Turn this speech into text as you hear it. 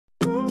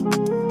Wake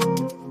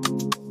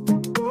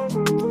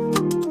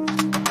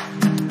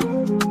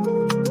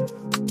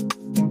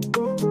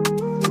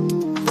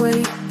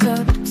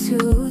up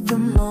to the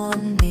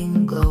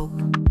morning glow.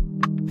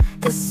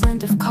 The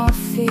scent of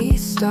coffee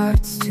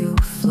starts to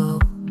flow.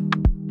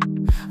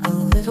 A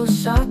little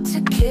shot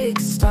to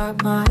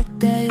kickstart my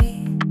day.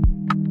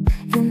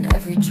 In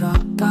every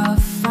drop I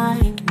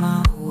find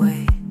my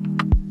way.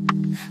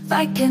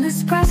 Like an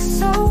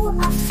espresso,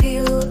 I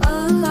feel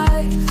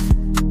alive.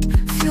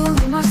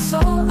 Fueling my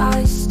soul,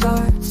 I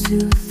start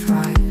to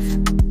thrive.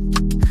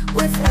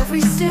 With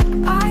every sip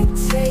I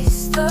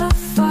taste the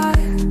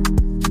fire.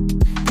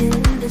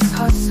 In this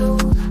hustle,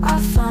 I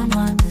find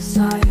my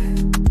desire.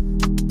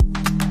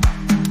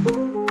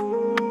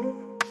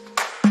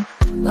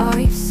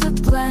 Life's a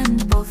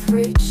blend, both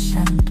rich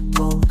and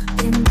bold.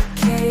 In the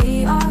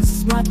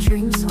chaos, my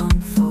dreams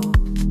unfold.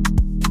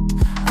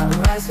 I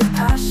rise with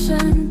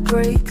passion,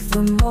 break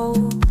the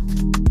mold.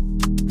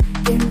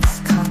 In this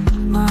cup,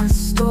 my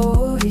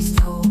story's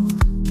told.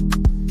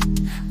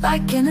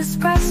 Like an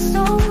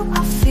espresso,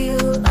 I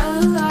feel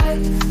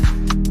alive.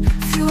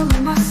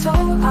 Fueling my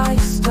soul, I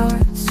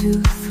start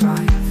to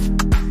thrive.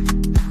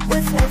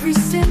 With every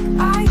sip,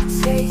 I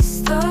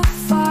taste the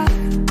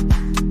fire.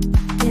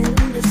 In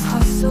this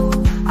hustle,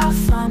 I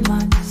find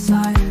my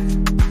desire.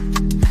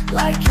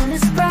 Like an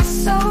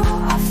espresso,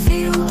 I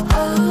feel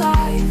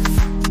alive.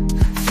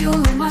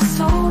 Fueling my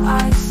soul,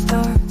 I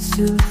start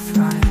to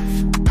thrive.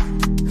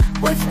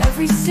 With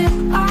every sip,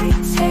 I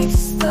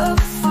taste the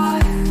fire.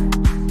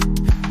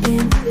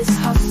 In this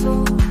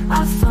hustle,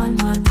 I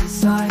find my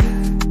desire.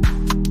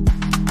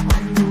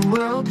 When the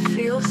world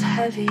feels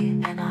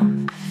heavy and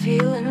I'm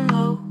feeling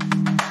low,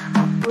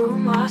 I brew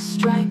my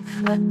strength,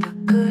 let the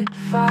good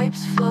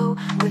vibes flow.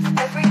 With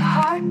every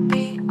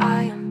heartbeat,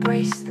 I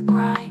embrace the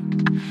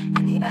grind.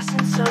 In the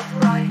essence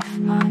of life,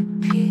 my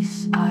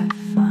peace I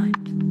find.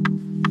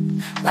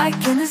 Like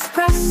an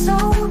espresso,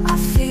 I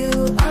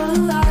feel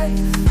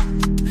alive.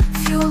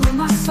 Fueling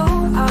my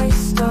soul, I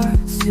start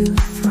to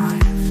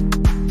thrive.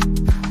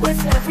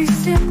 With every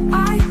sip,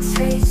 I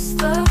taste